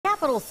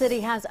capital city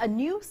has a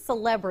new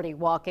celebrity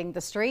walking the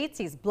streets.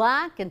 He's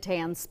black and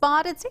tan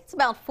spotted, stands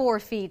about 4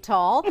 feet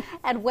tall,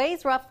 and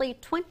weighs roughly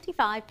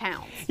 25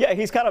 pounds. Yeah,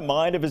 he's got a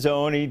mind of his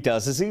own. He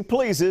does as he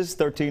pleases.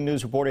 13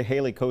 News reporter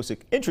Haley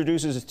Kosick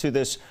introduces us to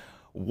this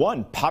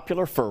one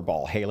popular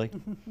furball. Haley.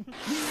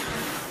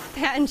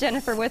 Pat and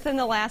Jennifer, within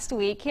the last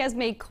week, he has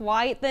made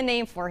quite the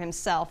name for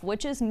himself,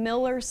 which is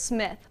Miller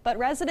Smith. But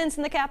residents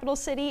in the capital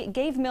city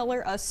gave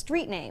Miller a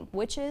street name,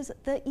 which is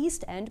the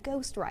East End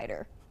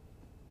Ghostrider.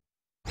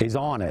 He's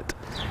on it.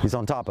 He's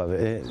on top of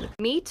it.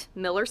 Meet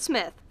Miller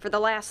Smith. For the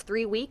last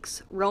 3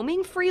 weeks,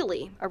 roaming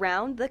freely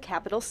around the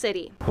capital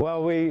city.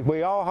 Well,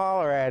 we all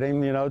holler at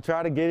him, you know,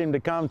 try to get him to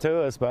come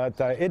to us, but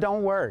it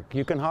don't work.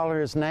 You can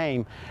holler his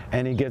name,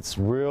 and he gets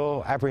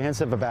real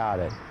apprehensive about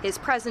it. His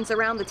presence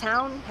around the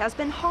town has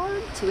been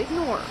hard to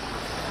ignore.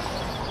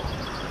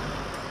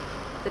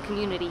 The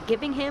community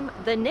giving him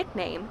the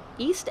nickname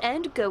East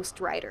End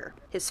Ghostrider.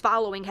 His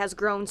following has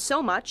grown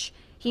so much,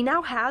 he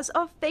now has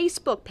a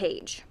Facebook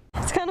page.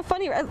 It's kind of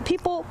funny.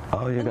 People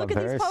look at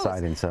these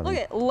posts. Look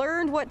at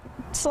learned what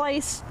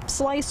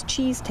sliced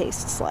cheese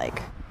tastes like.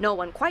 No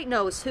one quite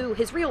knows who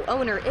his real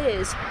owner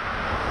is,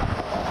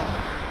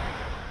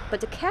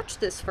 but to catch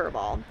this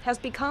furball has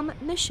become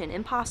mission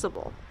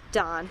impossible.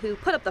 Don, who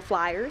put up the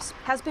flyers,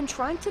 has been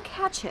trying to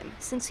catch him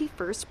since he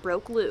first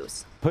broke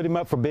loose. Put him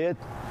up for bid.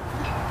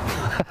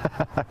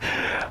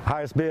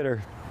 Highest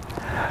bidder.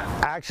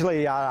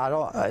 Actually, I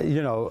don't,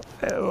 you know,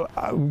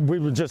 we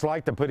would just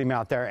like to put him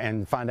out there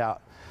and find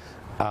out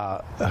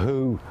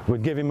who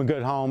would give him a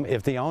good home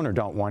if the owner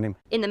don't want him.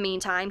 In the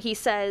meantime, he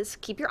says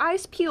keep your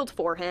eyes peeled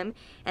for him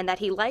and that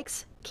he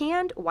likes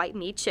canned white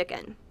meat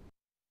chicken.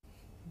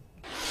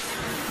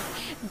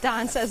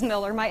 Don says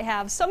Miller might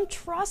have some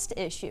trust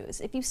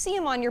issues. If you see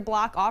him on your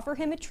block, offer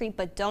him a treat,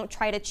 but don't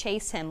try to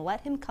chase him.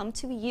 Let him come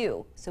to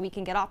you so he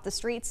can get off the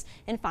streets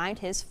and find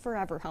his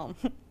forever home.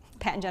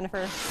 Pat and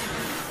Jennifer.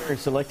 Very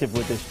selective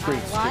with his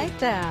treats. I like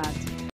that.